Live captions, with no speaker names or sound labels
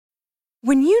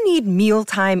When you need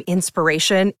mealtime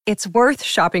inspiration, it's worth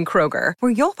shopping Kroger,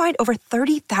 where you'll find over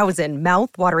 30,000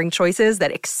 mouth-watering choices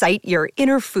that excite your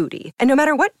inner foodie. And no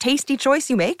matter what tasty choice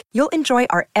you make, you'll enjoy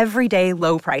our everyday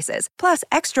low prices, plus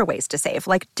extra ways to save,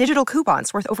 like digital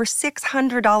coupons worth over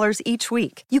 $600 each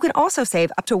week. You can also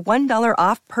save up to $1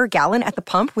 off per gallon at the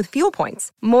pump with fuel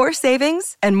points. More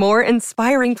savings and more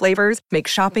inspiring flavors make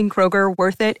shopping Kroger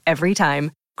worth it every time.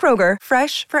 Kroger,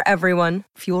 fresh for everyone.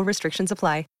 Fuel restrictions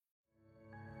apply.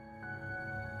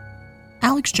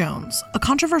 Alex Jones, a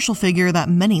controversial figure that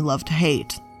many love to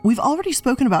hate. We've already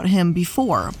spoken about him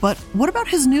before, but what about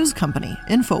his news company,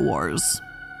 InfoWars?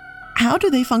 How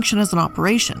do they function as an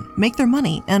operation, make their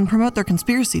money, and promote their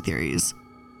conspiracy theories?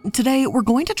 Today, we're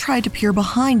going to try to peer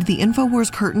behind the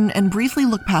InfoWars curtain and briefly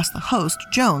look past the host,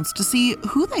 Jones, to see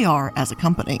who they are as a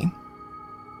company.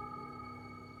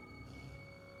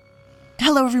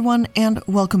 Hello everyone, and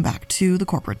welcome back to the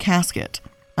Corporate Casket.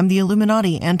 I'm the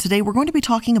Illuminati, and today we're going to be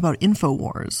talking about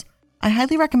InfoWars. I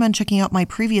highly recommend checking out my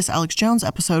previous Alex Jones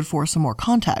episode for some more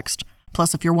context.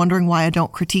 Plus, if you're wondering why I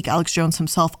don't critique Alex Jones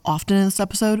himself often in this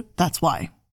episode, that's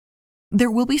why.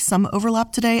 There will be some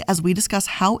overlap today as we discuss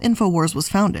how InfoWars was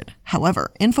founded.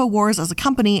 However, InfoWars as a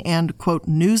company and, quote,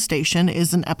 news station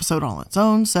is an episode on its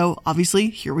own, so obviously,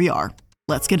 here we are.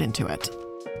 Let's get into it.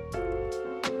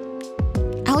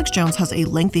 Alex Jones has a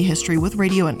lengthy history with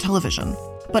radio and television.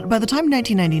 But by the time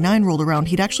 1999 rolled around,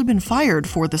 he'd actually been fired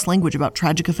for this language about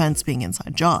tragic events being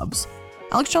inside jobs.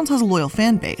 Alex Jones has a loyal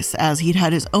fan base, as he'd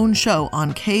had his own show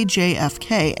on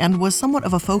KJFK and was somewhat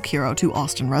of a folk hero to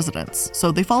Austin residents,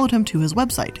 so they followed him to his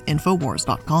website,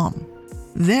 Infowars.com.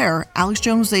 There, Alex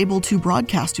Jones was able to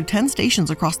broadcast to 10 stations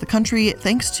across the country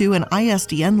thanks to an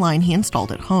ISDN line he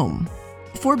installed at home.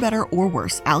 For better or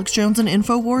worse, Alex Jones and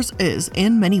InfoWars is,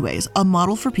 in many ways, a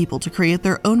model for people to create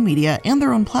their own media and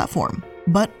their own platform.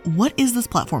 But what is this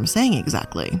platform saying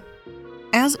exactly?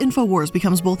 As InfoWars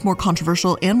becomes both more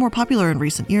controversial and more popular in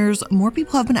recent years, more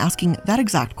people have been asking that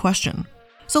exact question.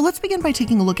 So let's begin by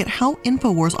taking a look at how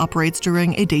InfoWars operates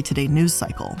during a day-to-day news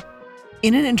cycle.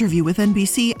 In an interview with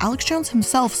NBC, Alex Jones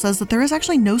himself says that there is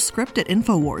actually no script at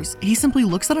InfoWars. He simply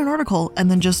looks at an article and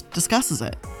then just discusses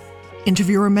it.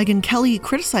 Interviewer Megyn Kelly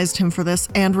criticized him for this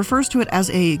and refers to it as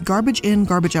a garbage in,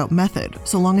 garbage out method,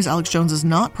 so long as Alex Jones is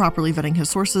not properly vetting his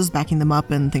sources, backing them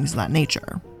up, and things of that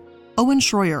nature. Owen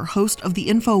Schroyer, host of the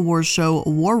InfoWars show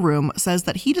War Room, says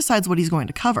that he decides what he's going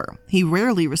to cover. He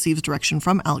rarely receives direction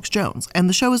from Alex Jones, and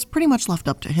the show is pretty much left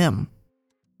up to him.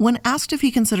 When asked if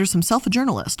he considers himself a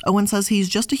journalist, Owen says he's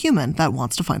just a human that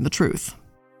wants to find the truth.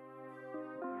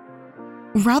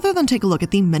 Rather than take a look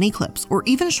at the many clips or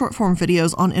even short-form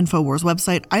videos on InfoWars'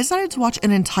 website, I decided to watch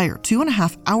an entire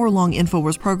 2.5-hour-long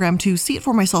InfoWars program to see it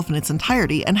for myself in its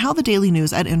entirety and how the daily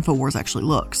news at InfoWars actually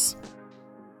looks.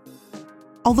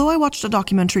 Although I watched a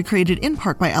documentary created in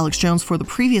part by Alex Jones for the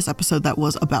previous episode that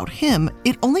was about him,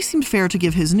 it only seemed fair to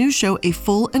give his news show a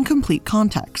full and complete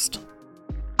context.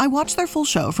 I watched their full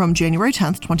show from January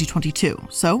 10th, 2022,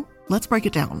 so let's break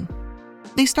it down.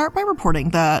 They start by reporting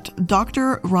that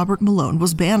Dr. Robert Malone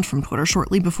was banned from Twitter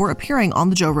shortly before appearing on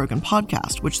the Joe Rogan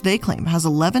podcast, which they claim has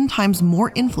 11 times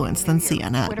more influence than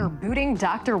CNN. Twitter booting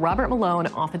Dr. Robert Malone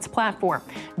off its platform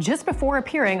just before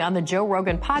appearing on the Joe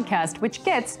Rogan podcast, which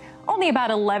gets only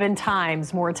about 11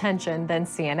 times more attention than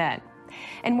CNN.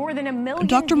 And more than 1 million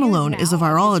Dr. Malone is a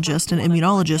virologist and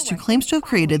immunologist who claims to have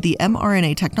created the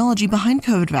mRNA technology behind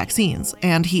COVID vaccines,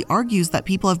 and he argues that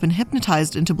people have been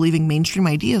hypnotized into believing mainstream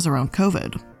ideas around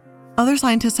COVID. Other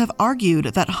scientists have argued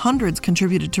that hundreds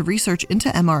contributed to research into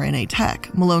mRNA tech.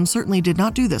 Malone certainly did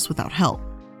not do this without help.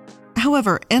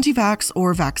 However, anti-vax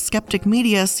or vax-skeptic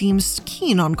media seems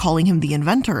keen on calling him the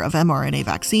inventor of mRNA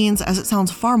vaccines, as it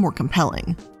sounds far more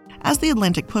compelling. As The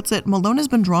Atlantic puts it, Malone has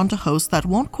been drawn to hosts that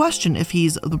won't question if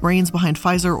he's the brains behind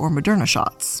Pfizer or Moderna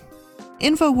shots.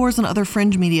 InfoWars and other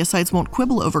fringe media sites won't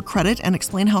quibble over credit and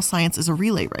explain how science is a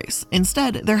relay race.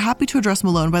 Instead, they're happy to address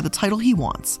Malone by the title he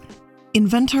wants: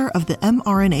 inventor of the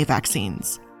mRNA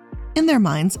vaccines. In their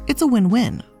minds, it's a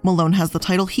win-win. Malone has the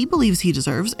title he believes he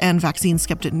deserves, and vaccine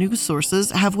skeptic news sources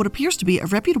have what appears to be a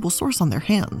reputable source on their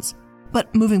hands.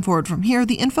 But moving forward from here,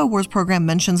 the InfoWars program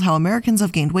mentions how Americans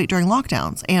have gained weight during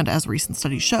lockdowns, and as recent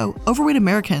studies show, overweight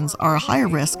Americans are a higher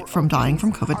risk from dying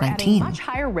from COVID-19. Much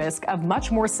higher risk of much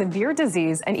more severe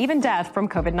disease and even death from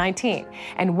COVID-19.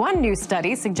 And one new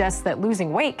study suggests that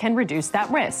losing weight can reduce that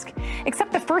risk.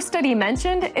 Except the first study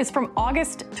mentioned is from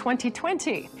August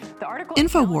 2020. The article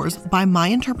InfoWars, by my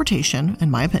interpretation,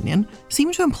 and my opinion,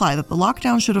 seem to imply that the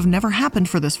lockdown should have never happened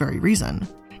for this very reason.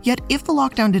 Yet if the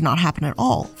lockdown did not happen at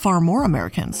all, far more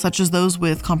Americans, such as those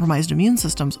with compromised immune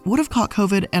systems, would have caught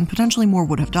COVID and potentially more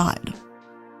would have died.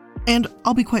 And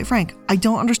I'll be quite frank, I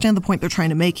don't understand the point they're trying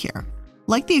to make here.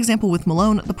 Like the example with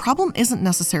Malone, the problem isn't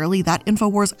necessarily that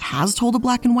InfoWars has told a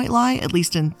black and white lie, at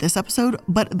least in this episode,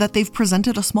 but that they've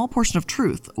presented a small portion of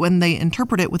truth when they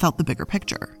interpret it without the bigger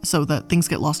picture, so that things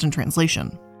get lost in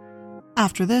translation.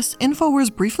 After this,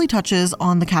 InfoWars briefly touches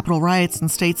on the Capitol riots and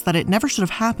states that it never should have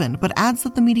happened, but adds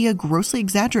that the media grossly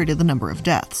exaggerated the number of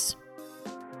deaths.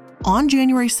 On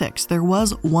January 6th, there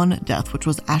was one death, which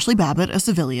was Ashley Babbitt, a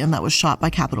civilian that was shot by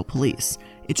Capitol Police.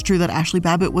 It's true that Ashley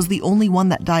Babbitt was the only one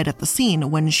that died at the scene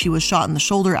when she was shot in the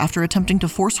shoulder after attempting to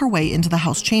force her way into the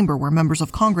House chamber where members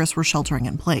of Congress were sheltering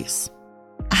in place.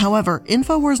 However,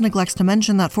 InfoWars neglects to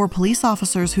mention that 4 police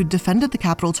officers who defended the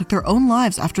Capitol took their own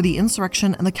lives after the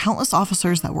insurrection and the countless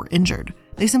officers that were injured.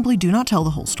 They simply do not tell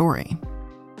the whole story.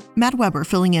 Matt Weber,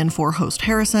 filling in for host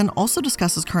Harrison, also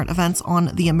discusses current events on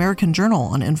the American Journal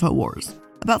on InfoWars.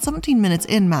 About 17 minutes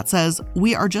in, Matt says,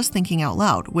 "We are just thinking out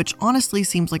loud," which honestly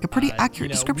seems like a pretty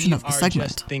accurate description of the segment. We are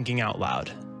just thinking out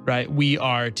loud, right? We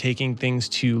are taking things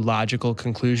to logical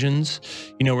conclusions.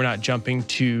 We're not jumping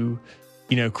to,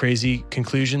 crazy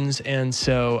conclusions. And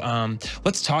so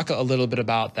let's talk a little bit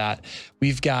about that.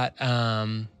 We've got...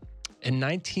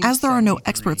 As there are no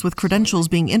experts with credentials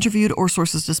being interviewed or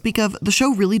sources to speak of, the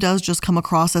show really does just come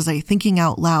across as a thinking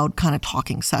out loud kind of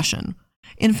talking session.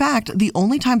 In fact, the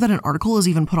only time that an article is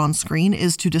even put on screen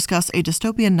is to discuss a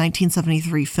dystopian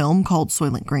 1973 film called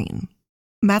Soylent Green.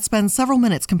 Matt spends several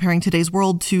minutes comparing today's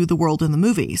world to the world in the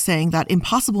movie, saying that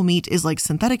impossible meat is like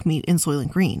synthetic meat in Soylent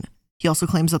Green. He also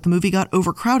claims that the movie got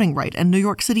overcrowding right, and New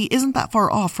York City isn't that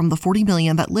far off from the 40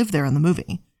 million that live there in the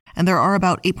movie. And there are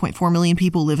about 8.4 million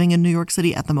people living in New York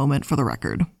City at the moment, for the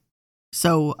record.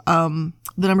 So, the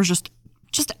number's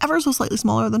just ever so slightly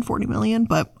smaller than 40 million,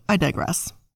 but I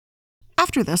digress.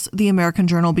 After this, the American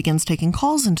Journal begins taking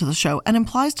calls into the show and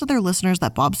implies to their listeners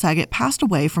that Bob Saget passed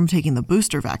away from taking the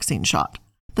booster vaccine shot.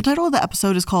 The title of the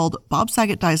episode is called Bob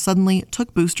Saget Dies Suddenly,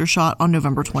 Took Booster Shot on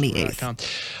November 28th.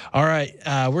 All right,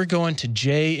 we're going to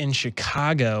Jay in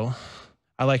Chicago.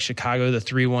 I like Chicago, the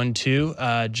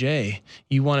 312. Jay,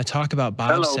 you want to talk about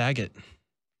Bob Saget?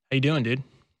 How you doing, dude?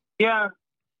 Yeah.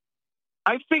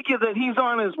 I figure that he's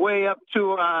on his way up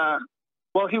to,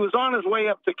 he was on his way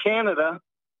up to Canada,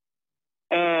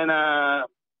 and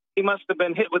he must have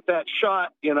been hit with that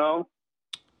shot, and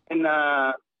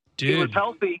he was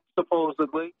healthy,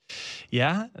 supposedly.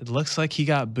 Yeah, it looks like he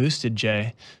got boosted,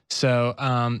 Jay. So,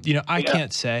 I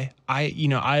can't say.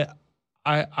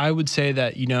 I would say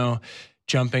that,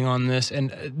 jumping on this,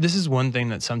 and this is one thing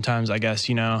that sometimes I guess,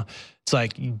 it's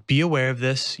like, be aware of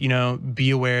this, be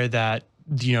aware that,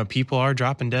 people are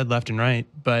dropping dead left and right,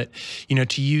 but,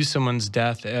 to use someone's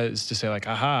death as to say like,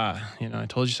 aha, I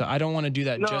told you so. I don't want to do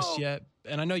that just yet.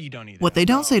 And I know you don't either. What they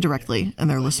don't say directly, and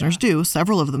their listeners do,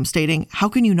 several of them stating, how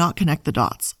can you not connect the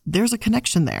dots? There's a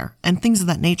connection there, and things of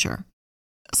that nature.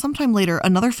 Sometime later,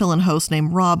 another fill-in host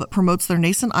named Rob promotes their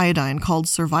nascent iodine called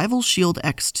Survival Shield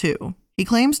X2. He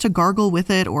claims to gargle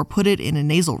with it or put it in a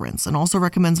nasal rinse, and also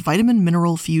recommends vitamin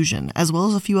mineral fusion, as well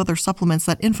as a few other supplements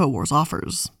that InfoWars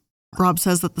offers. Rob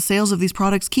says that the sales of these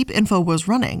products keep InfoWars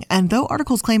running, and though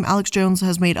articles claim Alex Jones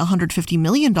has made $150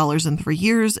 million in 3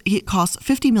 years, it costs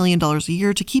 $50 million a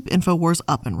year to keep InfoWars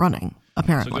up and running,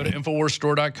 apparently. So go to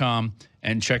InfoWarsStore.com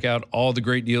and check out all the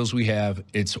great deals we have.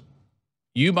 It's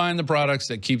you buying the products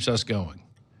that keeps us going.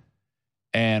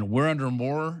 And we're under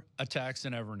more attacks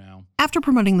than ever now. After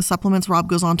promoting the supplements, Rob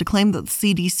goes on to claim that the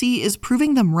CDC is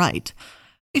proving them right.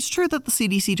 It's true that the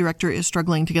CDC director is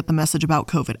struggling to get the message about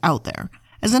COVID out there.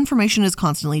 As information is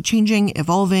constantly changing,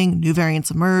 evolving, new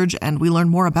variants emerge, and we learn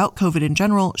more about COVID in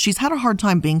general, she's had a hard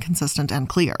time being consistent and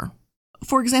clear.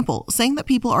 For example, saying that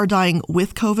people are dying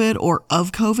with COVID or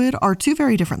of COVID are two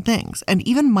very different things, and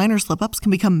even minor slip-ups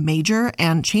can become major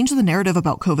and change the narrative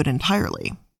about COVID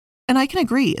entirely. And I can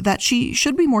agree that she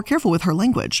should be more careful with her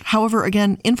language. However,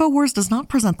 again, InfoWars does not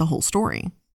present the whole story.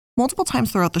 Multiple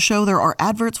times throughout the show, there are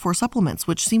adverts for supplements,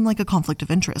 which seem like a conflict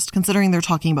of interest, considering they're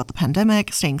talking about the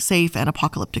pandemic, staying safe, and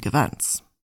apocalyptic events.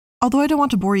 Although I don't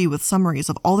want to bore you with summaries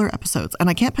of all their episodes, and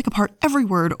I can't pick apart every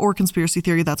word or conspiracy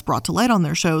theory that's brought to light on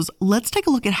their shows, let's take a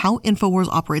look at how InfoWars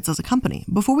operates as a company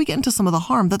before we get into some of the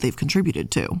harm that they've contributed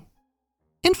to.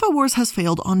 InfoWars has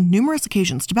failed on numerous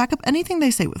occasions to back up anything they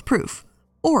say with proof.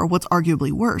 Or, what's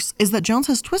arguably worse, is that Jones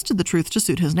has twisted the truth to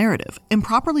suit his narrative,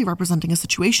 improperly representing a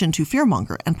situation to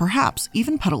fearmonger and perhaps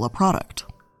even peddle a product.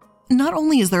 Not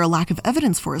only is there a lack of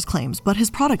evidence for his claims, but his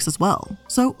products as well.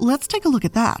 So let's take a look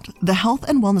at that, the health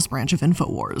and wellness branch of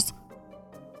InfoWars.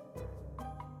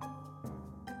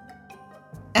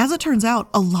 As it turns out,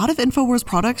 a lot of InfoWars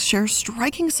products share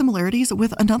striking similarities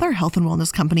with another health and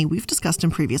wellness company we've discussed in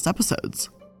previous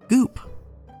episodes, Goop.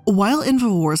 While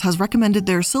InfoWars has recommended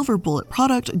their Silver Bullet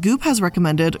product, Goop has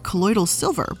recommended Colloidal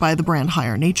Silver by the brand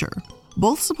Higher Nature.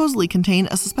 Both supposedly contain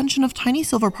a suspension of tiny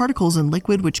silver particles in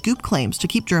liquid which Goop claims to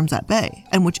keep germs at bay,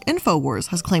 and which InfoWars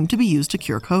has claimed to be used to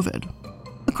cure COVID.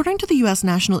 According to the U.S.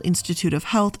 National Institute of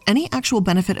Health, any actual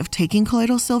benefit of taking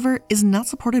colloidal silver is not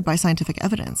supported by scientific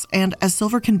evidence, and as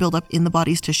silver can build up in the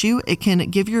body's tissue, it can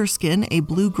give your skin a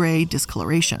blue-gray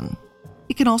discoloration.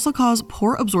 It can also cause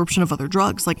poor absorption of other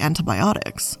drugs like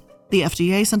antibiotics. The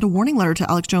FDA sent a warning letter to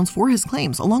Alex Jones for his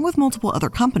claims, along with multiple other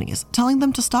companies, telling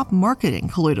them to stop marketing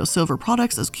colloidal silver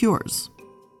products as cures.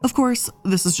 Of course,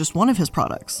 this is just one of his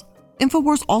products.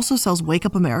 InfoWars also sells Wake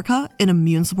Up America, an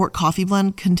immune support coffee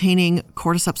blend containing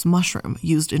cordyceps mushroom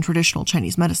used in traditional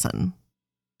Chinese medicine.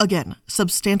 Again,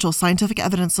 substantial scientific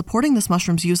evidence supporting this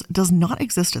mushroom's use does not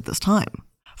exist at this time.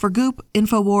 For Goop,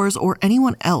 InfoWars, or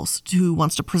anyone else who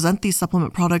wants to present these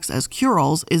supplement products as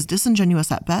cure-alls is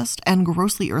disingenuous at best and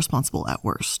grossly irresponsible at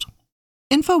worst.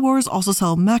 InfoWars also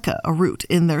sell Maca, a root,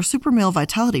 in their Super Male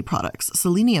Vitality products,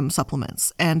 selenium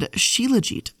supplements, and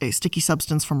Shilajit, a sticky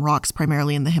substance from rocks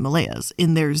primarily in the Himalayas,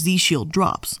 in their Z-Shield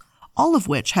drops, all of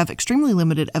which have extremely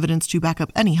limited evidence to back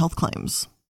up any health claims.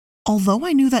 Although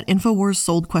I knew that InfoWars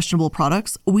sold questionable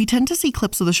products, we tend to see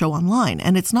clips of the show online,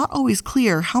 and it's not always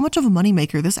clear how much of a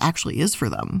moneymaker this actually is for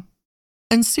them.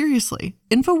 And seriously,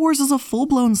 InfoWars is a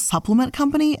full-blown supplement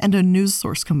company and a news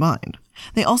source combined.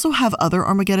 They also have other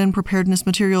Armageddon preparedness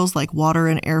materials like water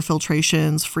and air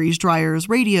filtrations, freeze dryers,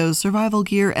 radios, survival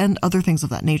gear, and other things of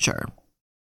that nature.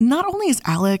 Not only is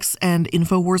Alex and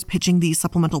InfoWars pitching these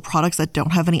supplemental products that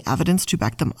don't have any evidence to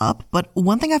back them up, but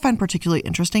one thing I find particularly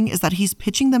interesting is that he's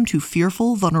pitching them to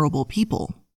fearful, vulnerable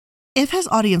people. If his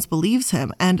audience believes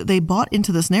him and they bought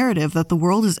into this narrative that the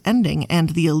world is ending and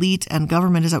the elite and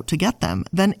government is out to get them,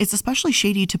 then it's especially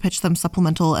shady to pitch them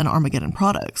supplemental and Armageddon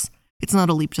products. It's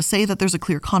not a leap to say that there's a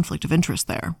clear conflict of interest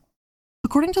there.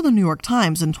 According to the New York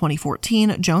Times in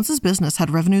 2014, Jones's business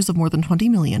had revenues of more than $20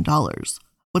 million.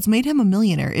 What's made him a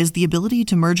millionaire is the ability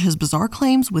to merge his bizarre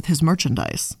claims with his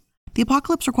merchandise. The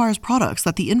apocalypse requires products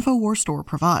that the InfoWars store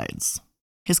provides.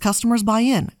 His customers buy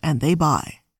in, and they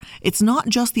buy. It's not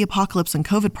just the apocalypse and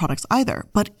COVID products either,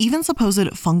 but even supposed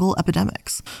fungal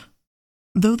epidemics.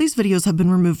 Though these videos have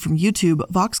been removed from YouTube,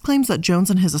 Vox claims that Jones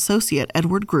and his associate,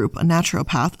 Edward Group, a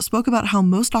naturopath, spoke about how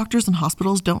most doctors and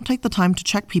hospitals don't take the time to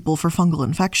check people for fungal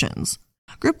infections.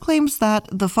 Group claims that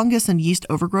the fungus and yeast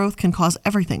overgrowth can cause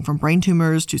everything from brain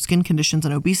tumors to skin conditions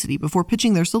and obesity before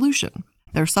pitching their solution,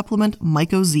 their supplement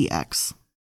MycoZX.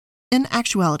 In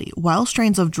actuality, while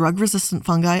strains of drug-resistant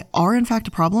fungi are in fact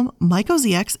a problem,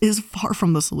 MycoZX is far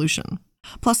from the solution.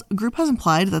 Plus, Group has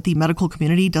implied that the medical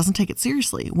community doesn't take it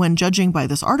seriously, when judging by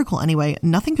this article anyway,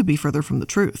 nothing could be further from the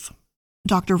truth.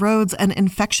 Dr. Rhodes, an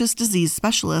infectious disease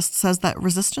specialist, says that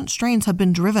resistant strains have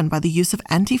been driven by the use of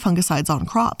anti-fungicides on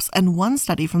crops, and one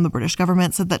study from the British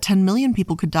government said that 10 million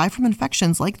people could die from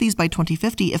infections like these by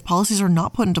 2050 if policies are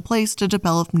not put into place to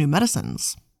develop new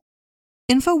medicines.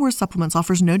 InfoWars Supplements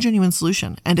offers no genuine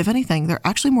solution, and if anything, they're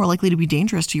actually more likely to be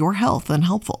dangerous to your health than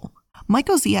helpful.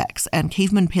 MycoZX and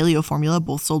Caveman Paleo Formula,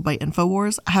 both sold by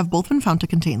InfoWars, have both been found to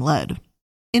contain lead.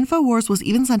 InfoWars was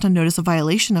even sent a notice of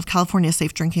violation of California's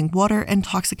Safe Drinking Water and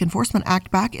Toxic Enforcement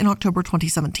Act back in October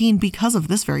 2017 because of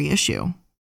this very issue.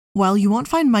 While you won't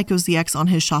find MycoZX on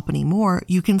his shop anymore,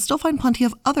 you can still find plenty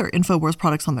of other InfoWars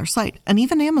products on their site, and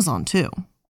even Amazon too.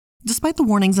 Despite the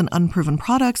warnings and unproven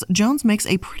products, Jones makes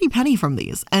a pretty penny from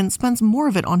these and spends more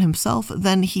of it on himself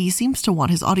than he seems to want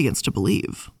his audience to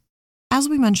believe. As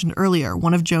we mentioned earlier,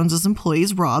 one of Jones's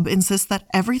employees, Rob, insists that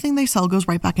everything they sell goes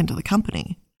right back into the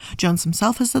company. Jones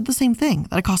himself has said the same thing,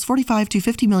 that it costs $45 to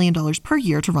 $50 million per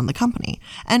year to run the company,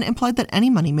 and implied that any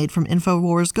money made from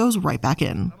InfoWars goes right back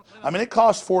in. I mean, it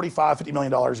costs $50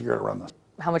 million a year to run this.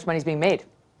 How much money is being made?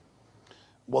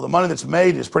 Well, the money that's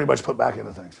made is pretty much put back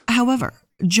into things. However,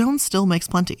 Jones still makes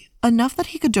plenty, enough that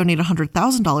he could donate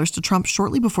 $100,000 to Trump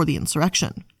shortly before the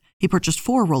insurrection. He purchased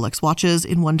 4 Rolex watches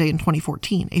in one day in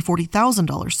 2014, a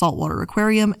 $40,000 saltwater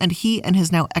aquarium, and he and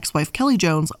his now ex-wife Kelly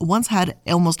Jones once had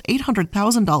almost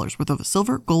 $800,000 worth of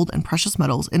silver, gold, and precious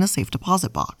metals in a safe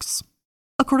deposit box.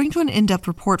 According to an in-depth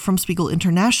report from Spiegel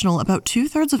International, about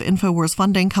 2/3 of InfoWars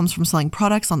funding comes from selling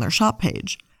products on their shop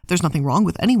page. There's nothing wrong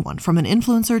with anyone, from an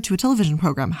influencer to a television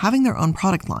program, having their own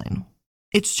product line.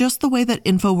 It's just the way that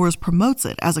InfoWars promotes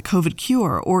it as a COVID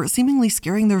cure, or seemingly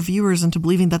scaring their viewers into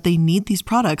believing that they need these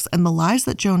products, and the lies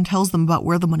that Joan tells them about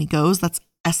where the money goes, that's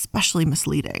especially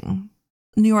misleading.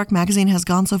 New York Magazine has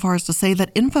gone so far as to say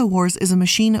that InfoWars is a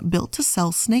machine built to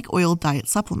sell snake oil diet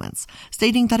supplements,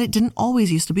 stating that it didn't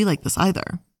always used to be like this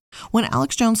either. When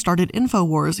Alex Jones started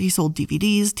InfoWars, he sold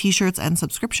DVDs, t-shirts, and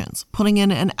subscriptions, putting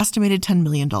in an estimated $10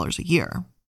 million a year.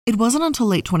 It wasn't until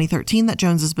late 2013 that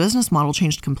Jones's business model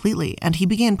changed completely, and he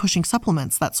began pushing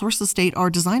supplements that sources state are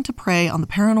designed to prey on the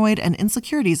paranoid and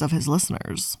insecurities of his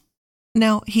listeners.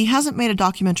 Now, he hasn't made a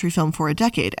documentary film for a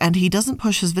decade, and he doesn't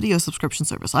push his video subscription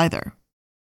service either.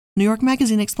 New York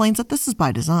Magazine explains that this is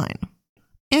by design.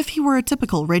 If he were a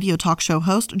typical radio talk show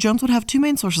host, Jones would have two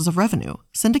main sources of revenue,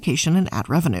 syndication and ad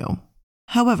revenue.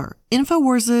 However,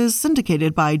 InfoWars is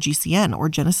syndicated by GCN, or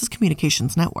Genesis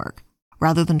Communications Network.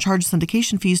 Rather than charge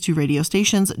syndication fees to radio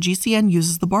stations, GCN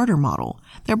uses the barter model,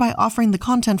 thereby offering the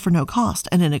content for no cost,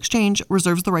 and in exchange,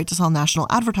 reserves the right to sell national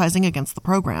advertising against the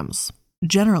programs.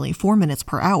 Generally 4 minutes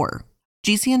per hour.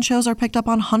 GCN shows are picked up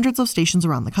on hundreds of stations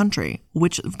around the country,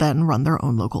 which then run their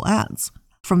own local ads.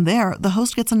 From there, the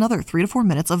host gets another 3 to 4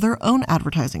 minutes of their own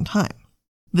advertising time,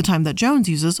 the time that Jones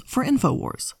uses for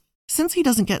InfoWars. Since he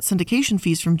doesn't get syndication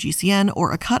fees from GCN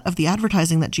or a cut of the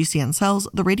advertising that GCN sells,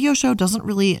 the radio show doesn't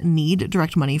really need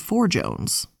direct money for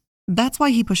Jones. That's why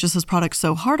he pushes his products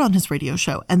so hard on his radio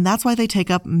show, and that's why they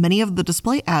take up many of the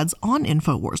display ads on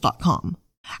Infowars.com.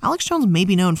 Alex Jones may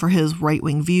be known for his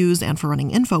right-wing views and for running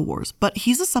InfoWars, but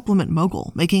he's a supplement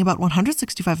mogul, making about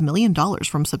 $165 million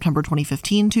from September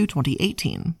 2015 to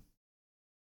 2018.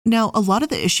 Now, a lot of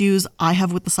the issues I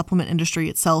have with the supplement industry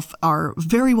itself are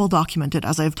very well documented,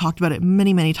 as I've talked about it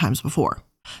many, many times before.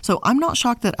 So I'm not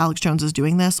shocked that Alex Jones is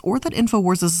doing this or that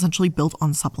InfoWars is essentially built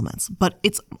on supplements, but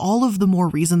it's all of the more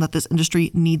reason that this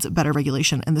industry needs better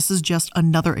regulation, and this is just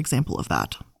another example of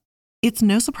that. It's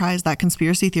no surprise that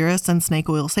conspiracy theorists and snake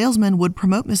oil salesmen would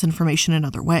promote misinformation in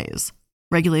other ways.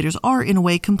 Regulators are, in a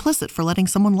way, complicit for letting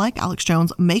someone like Alex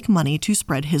Jones make money to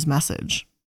spread his message.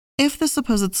 If the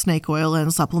supposed snake oil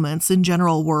and supplements in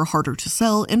general were harder to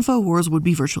sell, InfoWars would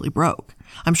be virtually broke.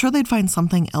 I'm sure they'd find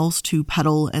something else to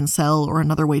peddle and sell or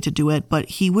another way to do it, but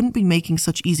he wouldn't be making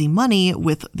such easy money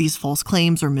with these false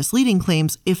claims or misleading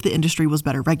claims if the industry was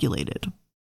better regulated.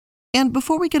 And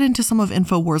before we get into some of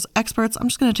InfoWars' experts, I'm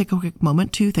just going to take a quick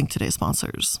moment to thank today's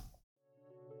sponsors.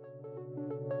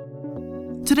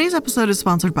 Today's episode is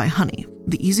sponsored by Honey,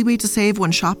 the easy way to save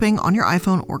when shopping on your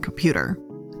iPhone or computer.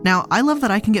 Now, I love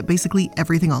that I can get basically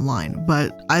everything online,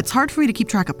 but it's hard for me to keep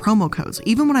track of promo codes,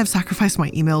 even when I've sacrificed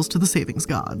my emails to the savings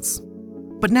gods.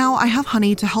 But now I have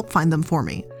Honey to help find them for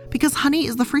me, because Honey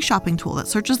is the free shopping tool that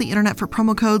searches the internet for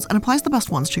promo codes and applies the best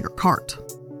ones to your cart.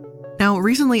 Now,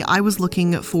 recently I was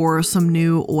looking for some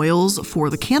new oils for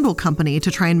the candle company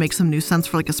to try and make some new scents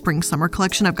for like a spring-summer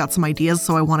collection. I've got some ideas,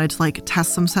 so I wanted to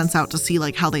test some scents out to see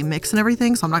how they mix and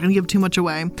everything, so I'm not going to give too much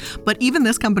away. But even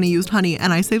this company used Honey,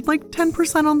 and I saved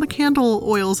 10% on the candle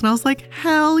oils, and I was like,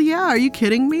 hell yeah, are you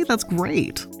kidding me? That's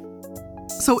great.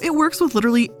 So it works with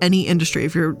literally any industry.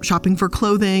 If you're shopping for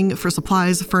clothing, for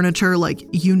supplies, furniture,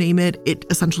 you name it, it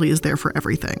essentially is there for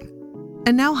everything.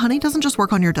 And now Honey doesn't just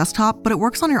work on your desktop, but it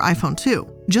works on your iPhone too.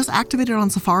 Just activate it on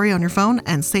Safari on your phone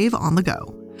and save on the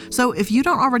go. So if you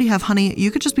don't already have Honey, you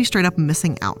could just be straight up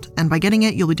missing out. And by getting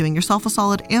it, you'll be doing yourself a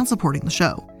solid and supporting the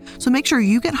show. So make sure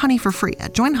you get Honey for free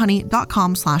at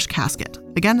joinhoney.com/casket.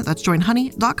 Again, that's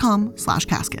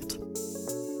joinhoney.com/casket.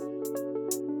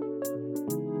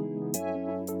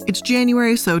 It's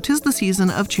January, so 'tis the season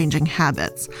of changing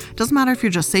habits. Doesn't matter if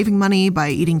you're just saving money by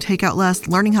eating takeout less,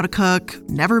 learning how to cook,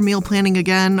 never meal planning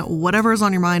again, whatever is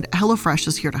on your mind, HelloFresh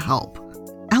is here to help.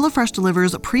 HelloFresh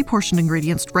delivers pre-portioned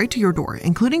ingredients right to your door,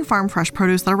 including farm fresh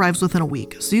produce that arrives within a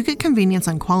week, so you get convenience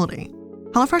and quality.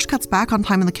 HelloFresh cuts back on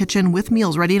time in the kitchen with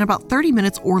meals ready in about 30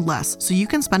 minutes or less, so you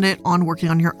can spend it on working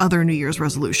on your other New Year's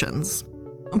resolutions.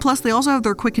 Plus, they also have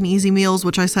their quick and easy meals,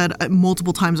 which I said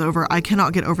multiple times over. I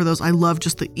cannot get over those. I love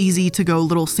just the easy to go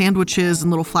little sandwiches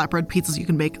and little flatbread pizzas you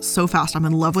can make so fast. I'm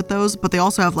in love with those. But they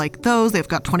also have those. They've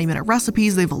got 20-minute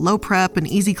recipes. They have a low prep and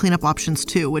easy cleanup options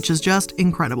too, which is just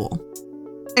incredible.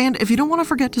 And if you don't want to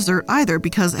forget dessert either,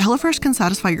 because HelloFresh can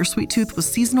satisfy your sweet tooth with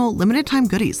seasonal, limited time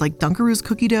goodies like Dunkaroos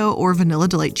cookie dough or Vanilla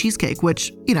Delight cheesecake,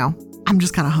 which, I'm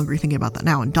just kind of hungry thinking about that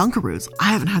now. And Dunkaroos,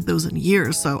 I haven't had those in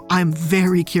years, so I'm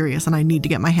very curious and I need to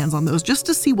get my hands on those just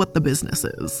to see what the business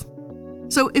is.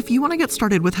 So if you want to get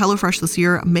started with HelloFresh this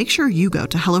year, make sure you go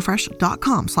to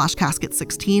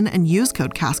hellofresh.com/casket16 and use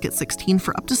code casket16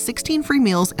 for up to 16 free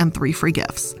meals and 3 free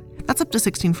gifts. That's up to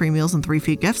 16 free meals and 3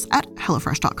 free gifts at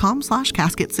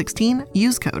hellofresh.com/casket16.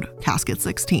 Use code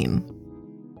casket16.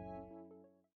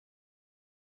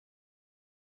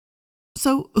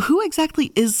 So who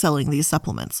exactly is selling these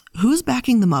supplements? Who's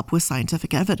backing them up with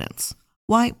scientific evidence?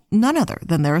 Why, none other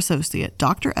than their associate,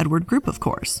 Dr. Edward Group, of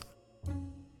course.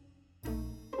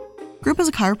 Group is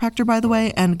a chiropractor, by the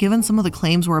way, and given some of the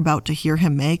claims we're about to hear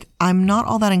him make, I'm not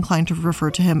all that inclined to refer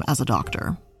to him as a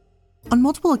doctor. On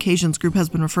multiple occasions, Group has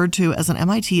been referred to as an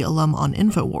MIT alum on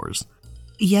InfoWars.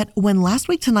 Yet, when Last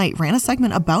Week Tonight ran a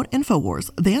segment about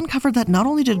InfoWars, they uncovered that not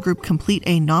only did Group complete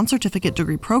a non-certificate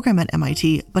degree program at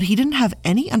MIT, but he didn't have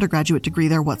any undergraduate degree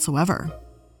there whatsoever.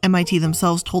 MIT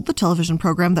themselves told the television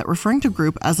program that referring to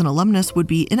Group as an alumnus would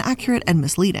be inaccurate and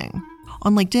misleading.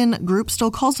 On LinkedIn, Group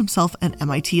still calls himself an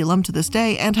MIT alum to this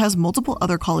day and has multiple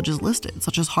other colleges listed,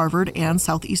 such as Harvard and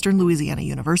Southeastern Louisiana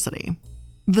University.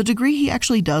 The degree he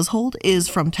actually does hold is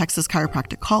from Texas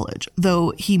Chiropractic College,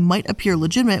 though he might appear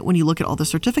legitimate when you look at all the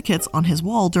certificates on his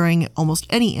wall during almost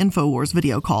any InfoWars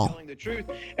video call. Telling the truth.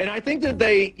 And I think that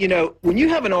they, when you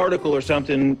have an article or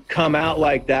something come out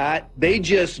like that, they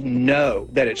just know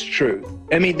that it's truth.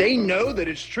 I mean, they know that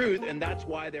it's truth, and that's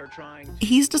why they're trying to...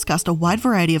 He's discussed a wide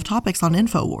variety of topics on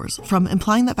InfoWars, from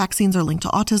implying that vaccines are linked to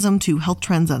autism to health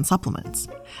trends and supplements.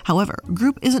 However,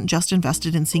 Group isn't just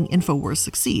invested in seeing InfoWars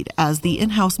succeed as the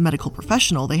in-house medical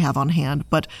professional they have on hand,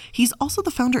 but he's also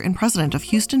the founder and president of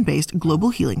Houston-based Global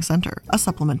Healing Center, a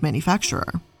supplement manufacturer.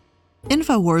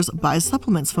 InfoWars buys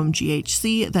supplements from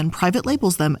GHC, then private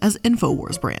labels them as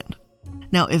InfoWars brand.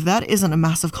 Now, if that isn't a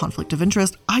massive conflict of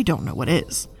interest, I don't know what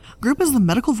is. Group is the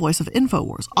medical voice of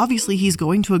InfoWars. Obviously, he's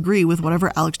going to agree with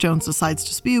whatever Alex Jones decides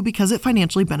to spew because it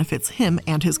financially benefits him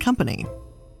and his company.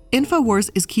 InfoWars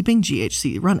is keeping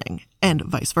GHC running, and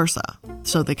vice versa,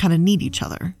 so they kind of need each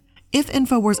other. If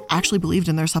InfoWars actually believed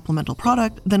in their supplemental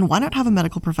product, then why not have a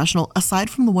medical professional aside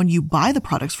from the one you buy the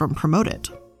products from promote it?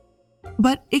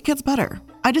 But it gets better.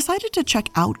 I decided to check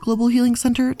out Global Healing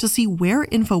Center to see where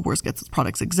InfoWars gets its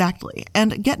products exactly,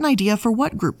 and get an idea for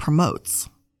what Group promotes.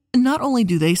 Not only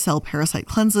do they sell parasite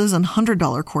cleanses and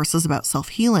 $100 courses about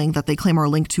self-healing that they claim are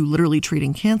linked to literally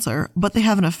treating cancer, but they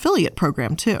have an affiliate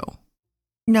program too.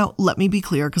 Now, let me be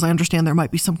clear because I understand there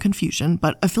might be some confusion,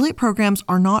 but affiliate programs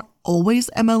are not always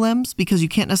MLMs because you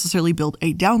can't necessarily build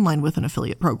a downline with an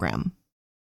affiliate program.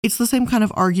 It's the same kind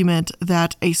of argument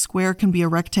that a square can be a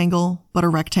rectangle, but a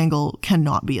rectangle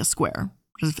cannot be a square,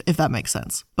 if that makes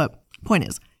sense. But point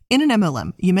is, in an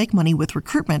MLM, you make money with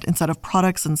recruitment instead of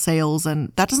products and sales,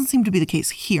 and that doesn't seem to be the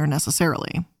case here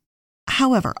necessarily.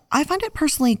 However, I find it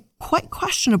personally quite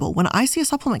questionable when I see a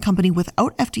supplement company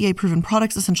without FDA-proven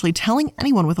products essentially telling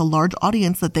anyone with a large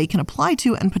audience that they can apply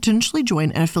to and potentially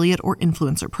join an affiliate or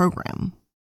influencer program.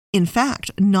 In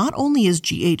fact, not only is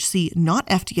GHC not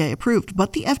FDA approved,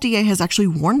 but the FDA has actually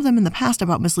warned them in the past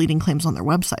about misleading claims on their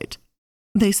website.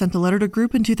 They sent a letter to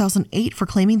Group in 2008 for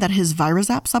claiming that his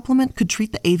Virazap supplement could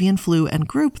treat the avian flu, and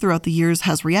Group throughout the years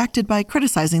has reacted by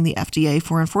criticizing the FDA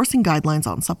for enforcing guidelines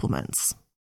on supplements.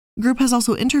 Group has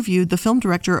also interviewed the film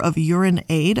director of Urine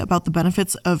Aid about the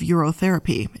benefits of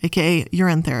urotherapy, aka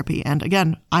urine therapy, and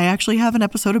again, I actually have an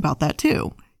episode about that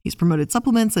too. He's promoted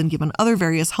supplements and given other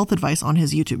various health advice on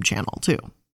his YouTube channel too.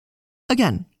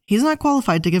 Again, he's not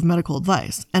qualified to give medical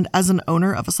advice, and as an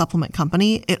owner of a supplement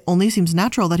company, it only seems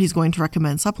natural that he's going to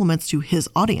recommend supplements to his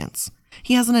audience.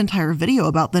 He has an entire video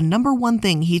about the number one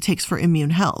thing he takes for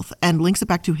immune health and links it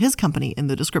back to his company in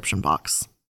the description box.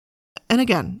 And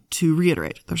again, to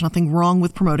reiterate, there's nothing wrong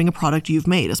with promoting a product you've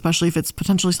made, especially if it's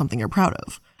potentially something you're proud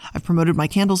of. I've promoted my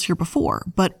candles here before,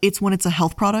 but it's when it's a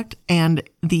health product and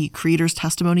the creator's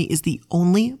testimony is the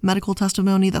only medical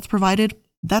testimony that's provided,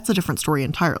 that's a different story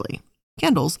entirely.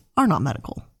 Candles are not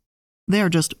medical. They are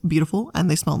just beautiful and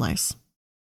they smell nice.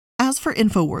 As for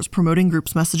InfoWars promoting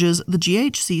Group's messages, the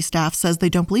GHC staff says they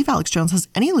don't believe Alex Jones has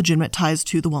any legitimate ties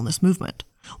to the wellness movement.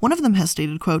 One of them has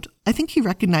stated, quote, "I think he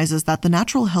recognizes that the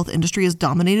natural health industry is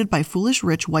dominated by foolish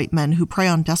rich white men who prey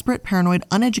on desperate, paranoid,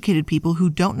 uneducated people who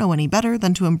don't know any better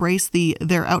than to embrace the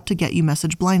 'they're out to get you'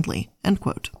 message blindly," end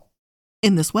quote.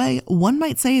 In this way, one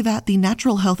might say that the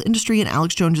natural health industry and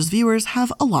Alex Jones' viewers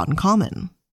have a lot in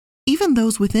common. Even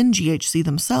those within GHC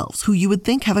themselves, who you would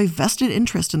think have a vested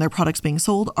interest in their products being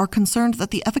sold, are concerned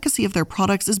that the efficacy of their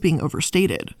products is being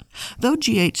overstated. Though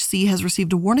GHC has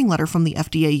received a warning letter from the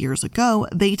FDA years ago,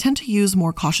 they tend to use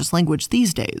more cautious language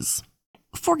these days.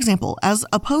 For example, as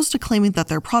opposed to claiming that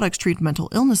their products treat mental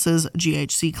illnesses,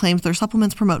 GHC claims their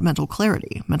supplements promote mental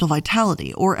clarity, mental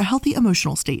vitality, or a healthy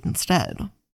emotional state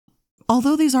instead.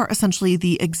 Although these are essentially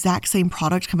the exact same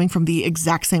product coming from the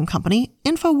exact same company,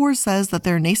 InfoWars says that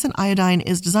their nascent iodine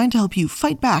is designed to help you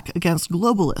fight back against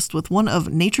globalists with one of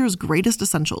nature's greatest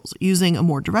essentials, using a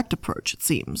more direct approach, it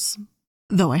seems.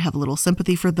 Though I have a little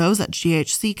sympathy for those at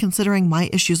GHC considering my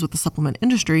issues with the supplement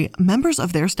industry, members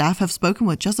of their staff have spoken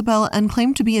with Jezebel and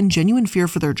claimed to be in genuine fear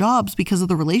for their jobs because of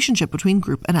the relationship between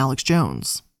Group and Alex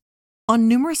Jones. On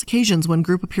numerous occasions when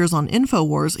Group appears on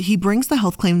InfoWars, he brings the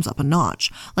health claims up a notch,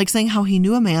 like saying how he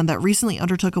knew a man that recently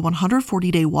undertook a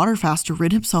 140-day water fast to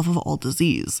rid himself of all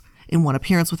disease. In one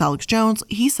appearance with Alex Jones,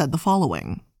 he said the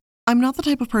following: "I'm not the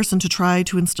type of person to try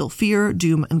to instill fear,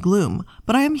 doom, and gloom,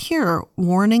 but I am here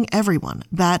warning everyone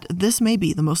that this may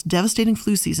be the most devastating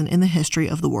flu season in the history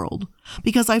of the world.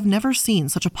 Because I've never seen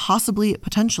such a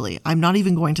potentially, I'm not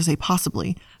even going to say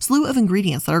possibly, slew of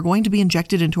ingredients that are going to be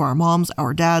injected into our moms,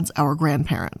 our dads, our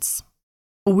grandparents.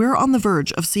 We're on the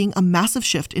verge of seeing a massive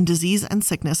shift in disease and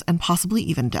sickness and possibly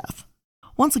even death."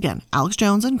 Once again, Alex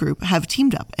Jones and Group have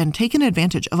teamed up and taken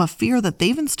advantage of a fear that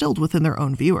they've instilled within their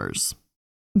own viewers.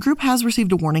 Group has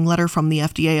received a warning letter from the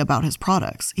FDA about his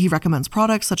products. He recommends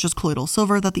products such as colloidal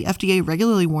silver that the FDA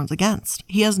regularly warns against.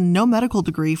 He has no medical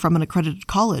degree from an accredited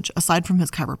college aside from his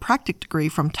chiropractic degree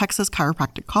from Texas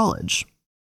Chiropractic College.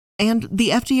 And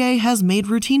the FDA has made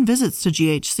routine visits to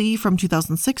GHC from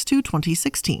 2006 to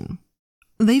 2016.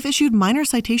 They've issued minor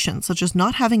citations such as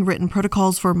not having written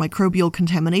protocols for microbial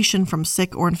contamination from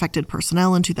sick or infected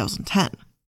personnel in 2010.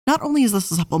 Not only is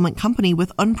this a supplement company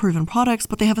with unproven products,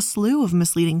 but they have a slew of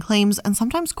misleading claims and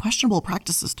sometimes questionable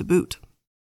practices to boot.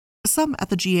 Some at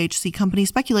the GHC company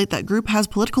speculate that Group has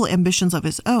political ambitions of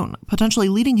his own, potentially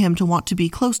leading him to want to be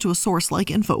close to a source like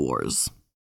InfoWars.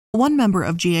 One member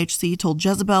of GHC told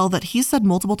Jezebel that he's said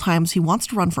multiple times he wants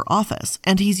to run for office,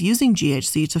 and he's using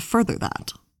GHC to further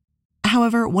that.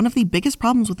 However, one of the biggest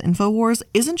problems with InfoWars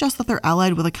isn't just that they're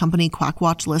allied with a company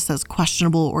Quackwatch lists as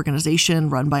questionable organization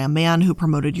run by a man who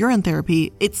promoted urine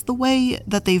therapy, it's the way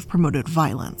that they've promoted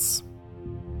violence.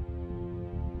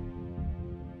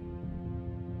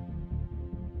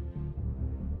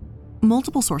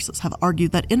 Multiple sources have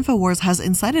argued that InfoWars has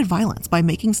incited violence by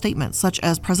making statements such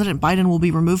as President Biden will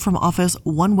be removed from office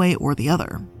one way or the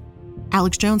other.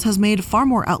 Alex Jones has made far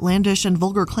more outlandish and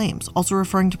vulgar claims, also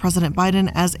referring to President Biden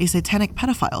as a satanic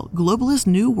pedophile, globalist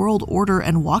New World Order,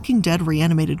 and Walking Dead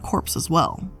reanimated corpse as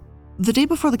well. The day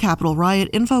before the Capitol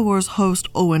riot, InfoWars host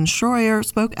Owen Schroyer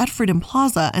spoke at Freedom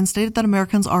Plaza and stated that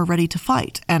Americans are ready to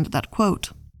fight, and that,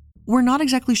 quote, "We're not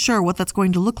exactly sure what that's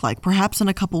going to look like, perhaps in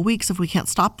a couple weeks if we can't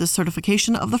stop this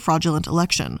certification of the fraudulent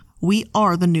election. We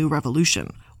are the new revolution.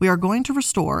 We are going to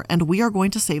restore, and we are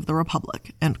going to save the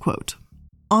republic," end quote.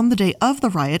 On the day of the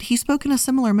riot, he spoke in a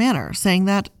similar manner, saying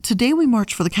that, "Today we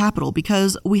march for the Capitol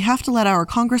because we have to let our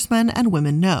congressmen and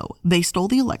women know. They stole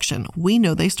the election, we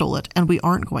know they stole it, and we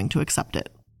aren't going to accept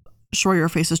it." Schroyer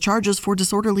faces charges for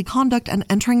disorderly conduct and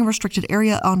entering a restricted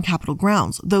area on Capitol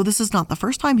grounds, though this is not the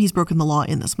first time he's broken the law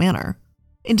in this manner.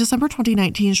 In December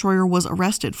 2019, Schroyer was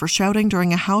arrested for shouting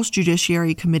during a House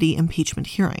Judiciary Committee impeachment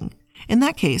hearing. In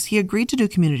that case, he agreed to do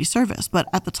community service, but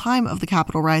at the time of the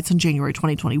Capitol riots in January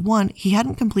 2021, he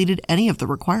hadn't completed any of the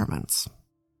requirements.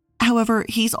 However,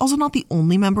 he's also not the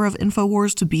only member of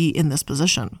InfoWars to be in this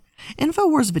position.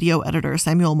 InfoWars video editor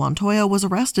Samuel Montoya was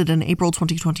arrested in April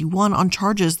 2021 on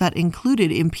charges that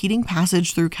included impeding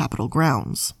passage through Capitol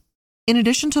grounds. In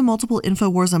addition to multiple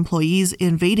InfoWars employees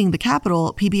invading the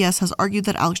Capitol, PBS has argued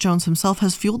that Alex Jones himself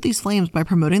has fueled these flames by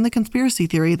promoting the conspiracy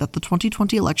theory that the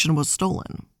 2020 election was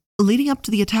stolen. Leading up to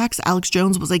the attacks, Alex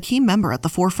Jones was a key member at the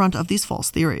forefront of these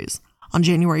false theories. On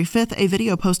January 5th, a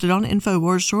video posted on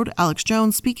InfoWars showed Alex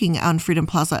Jones speaking on Freedom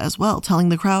Plaza as well, telling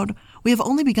the crowd, "We have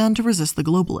only begun to resist the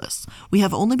globalists. We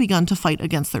have only begun to fight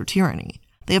against their tyranny.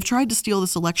 They have tried to steal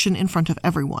this election in front of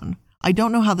everyone. I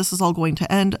don't know how this is all going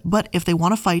to end, but if they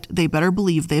want to fight, they better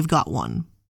believe they've got one."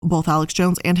 Both Alex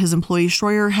Jones and his employee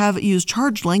Schroyer have used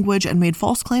charged language and made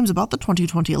false claims about the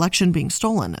 2020 election being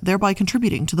stolen, thereby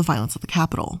contributing to the violence at the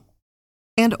Capitol.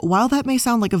 And while that may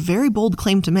sound like a very bold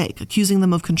claim to make, accusing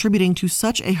them of contributing to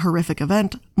such a horrific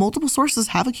event, multiple sources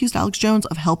have accused Alex Jones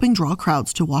of helping draw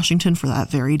crowds to Washington for that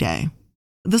very day.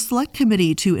 The Select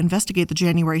Committee to investigate the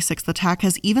January 6th attack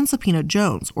has even subpoenaed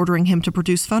Jones, ordering him to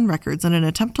produce phone records in an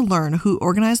attempt to learn who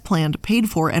organized, planned, paid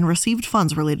for, and received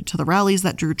funds related to the rallies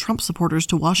that drew Trump supporters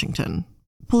to Washington.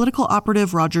 Political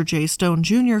operative Roger J. Stone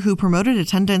Jr., who promoted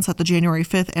attendance at the January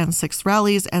 5th and 6th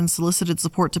rallies and solicited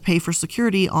support to pay for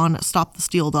security on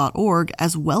stopthesteal.org,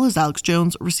 as well as Alex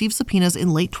Jones, received subpoenas in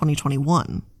late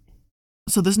 2021.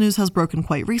 So this news has broken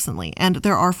quite recently, and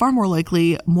there are far more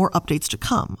likely more updates to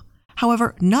come.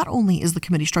 However, not only is the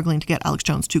committee struggling to get Alex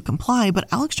Jones to comply,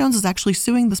 but Alex Jones is actually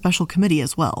suing the special committee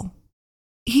as well.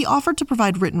 He offered to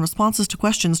provide written responses to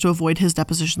questions to avoid his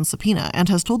deposition subpoena and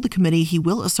has told the committee he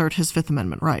will assert his Fifth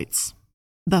Amendment rights.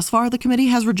 Thus far, the committee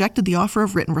has rejected the offer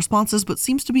of written responses but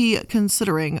seems to be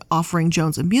considering offering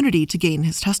Jones immunity to gain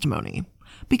his testimony.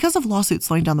 Because of lawsuits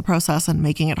slowing down the process and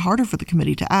making it harder for the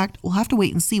committee to act, we'll have to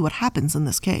wait and see what happens in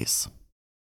this case.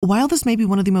 While this may be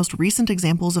one of the most recent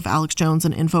examples of Alex Jones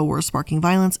and InfoWars sparking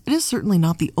violence, it is certainly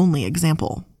not the only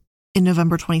example. In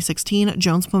November 2016,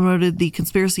 Jones promoted the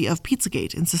conspiracy of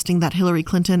Pizzagate, insisting that Hillary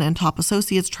Clinton and top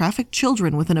associates trafficked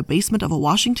children within a basement of a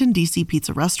Washington, D.C.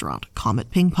 pizza restaurant, Comet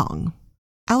Ping Pong.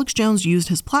 Alex Jones used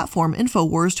his platform,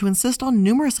 InfoWars, to insist on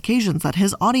numerous occasions that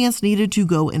his audience needed to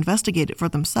go investigate it for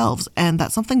themselves and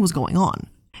that something was going on.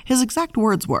 His exact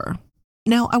words were,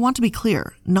 "Now, I want to be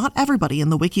clear, not everybody in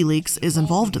the WikiLeaks is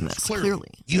involved in this, clearly.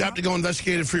 You have to go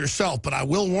investigate it for yourself, but I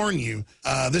will warn you,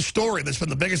 this story that's been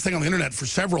the biggest thing on the internet for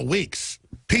several weeks,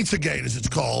 Pizzagate as it's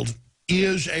called,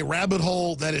 is a rabbit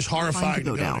hole that is horrifying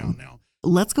to go down now."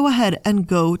 Let's go ahead and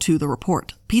go to the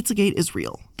report. Pizzagate is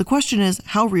real. The question is,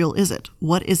 how real is it?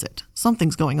 What is it?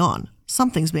 Something's going on.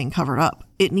 Something's being covered up.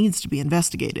 It needs to be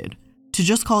investigated. To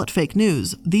just call it fake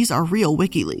news, these are real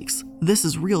WikiLeaks. This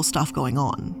is real stuff going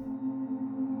on.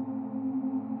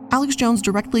 Alex Jones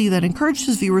directly then encouraged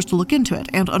his viewers to look into it,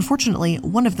 and unfortunately,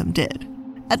 one of them did.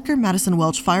 Edgar Madison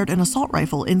Welch fired an assault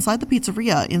rifle inside the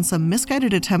pizzeria in some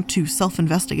misguided attempt to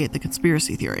self-investigate the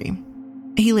conspiracy theory.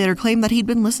 He later claimed that he'd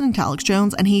been listening to Alex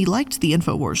Jones and he liked the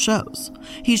InfoWars shows.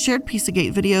 He shared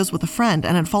Pizzagate videos with a friend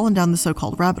and had fallen down the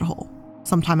so-called rabbit hole.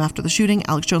 Sometime after the shooting,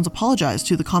 Alex Jones apologized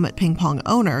to the Comet Ping Pong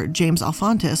owner, James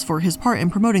Alfontis, for his part in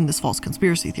promoting this false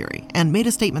conspiracy theory, and made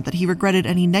a statement that he regretted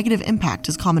any negative impact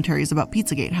his commentaries about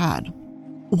Pizzagate had.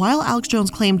 While Alex Jones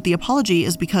claimed the apology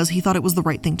is because he thought it was the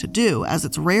right thing to do, as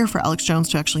it's rare for Alex Jones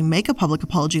to actually make a public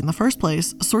apology in the first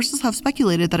place, sources have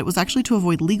speculated that it was actually to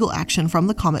avoid legal action from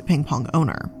the Comet Ping Pong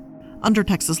owner. Under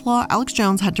Texas law, Alex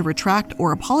Jones had to retract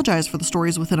or apologize for the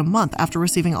stories within a month after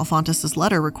receiving Alfontis'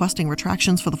 letter requesting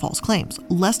retractions for the false claims,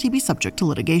 lest he be subject to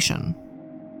litigation.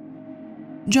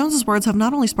 Jones's words have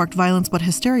not only sparked violence but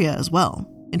hysteria as well.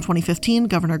 In 2015,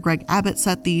 Governor Greg Abbott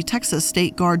set the Texas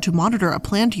State Guard to monitor a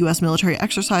planned U.S. military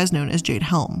exercise known as Jade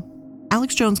Helm.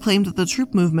 Alex Jones claimed that the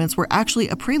troop movements were actually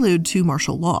a prelude to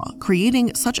martial law,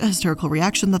 creating such a hysterical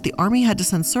reaction that the Army had to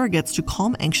send surrogates to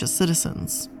calm anxious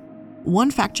citizens.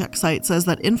 One fact-check site says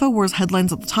that InfoWars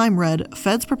headlines at the time read,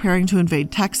 "Feds preparing to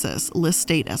invade Texas, list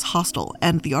state as hostile,"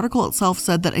 and the article itself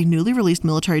said that a newly released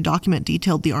military document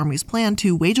detailed the Army's plan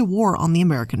to wage a war on the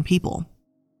American people.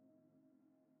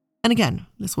 And again,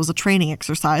 this was a training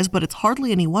exercise, but it's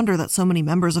hardly any wonder that so many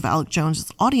members of Alex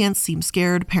Jones' audience seem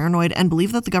scared, paranoid, and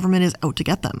believe that the government is out to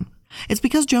get them. It's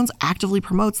because Jones actively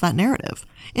promotes that narrative.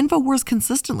 InfoWars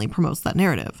consistently promotes that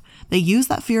narrative. They use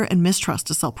that fear and mistrust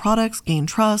to sell products, gain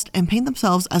trust, and paint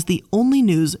themselves as the only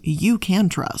news you can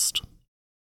trust.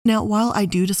 Now, while I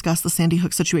do discuss the Sandy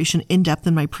Hook situation in depth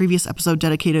in my previous episode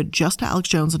dedicated just to Alex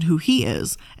Jones and who he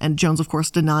is, and Jones of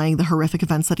course denying the horrific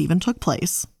events that even took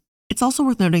place, it's also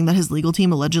worth noting that his legal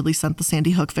team allegedly sent the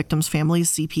Sandy Hook victims' families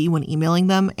CP when emailing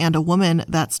them, and a woman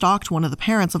that stalked one of the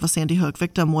parents of a Sandy Hook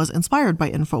victim was inspired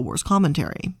by InfoWars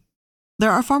commentary.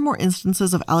 There are far more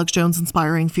instances of Alex Jones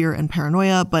inspiring fear and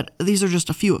paranoia, but these are just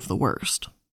a few of the worst.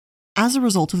 As a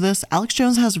result of this, Alex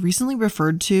Jones has recently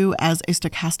referred to as a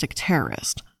stochastic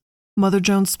terrorist. Mother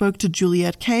Jones spoke to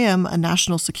Juliette Kayyem, a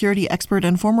national security expert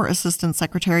and former assistant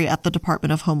secretary at the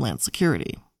Department of Homeland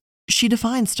Security. She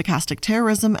defines stochastic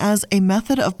terrorism as a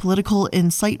method of political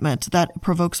incitement that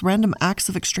provokes random acts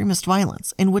of extremist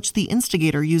violence, in which the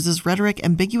instigator uses rhetoric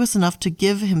ambiguous enough to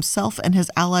give himself and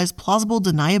his allies plausible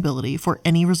deniability for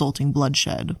any resulting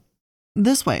bloodshed.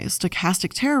 This way,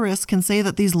 stochastic terrorists can say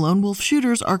that these lone wolf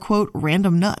shooters are, quote,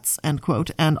 random nuts, end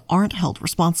quote, and aren't held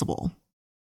responsible.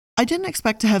 I didn't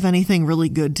expect to have anything really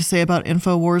good to say about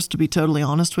InfoWars, to be totally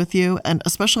honest with you, and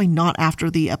especially not after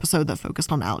the episode that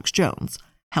focused on Alex Jones.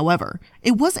 However,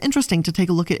 it was interesting to take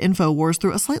a look at InfoWars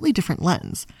through a slightly different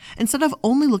lens. Instead of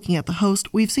only looking at the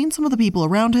host, we've seen some of the people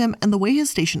around him and the way his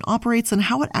station operates and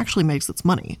how it actually makes its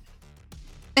money.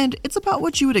 And it's about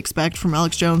what you would expect from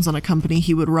Alex Jones on a company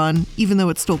he would run, even though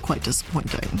it's still quite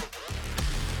disappointing.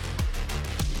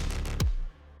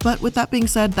 But with that being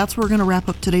said, that's where we're going to wrap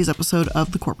up today's episode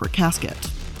of The Corporate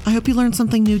Casket. I hope you learned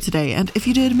something new today, and if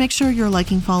you did, make sure you're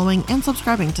liking, following, and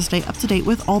subscribing to stay up to date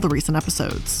with all the recent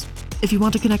episodes. If you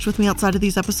want to connect with me outside of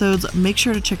these episodes, make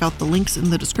sure to check out the links in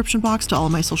the description box to all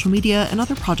of my social media and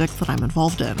other projects that I'm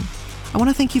involved in. I want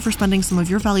to thank you for spending some of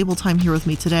your valuable time here with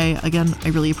me today. Again, I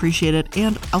really appreciate it,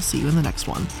 and I'll see you in the next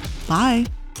one. Bye!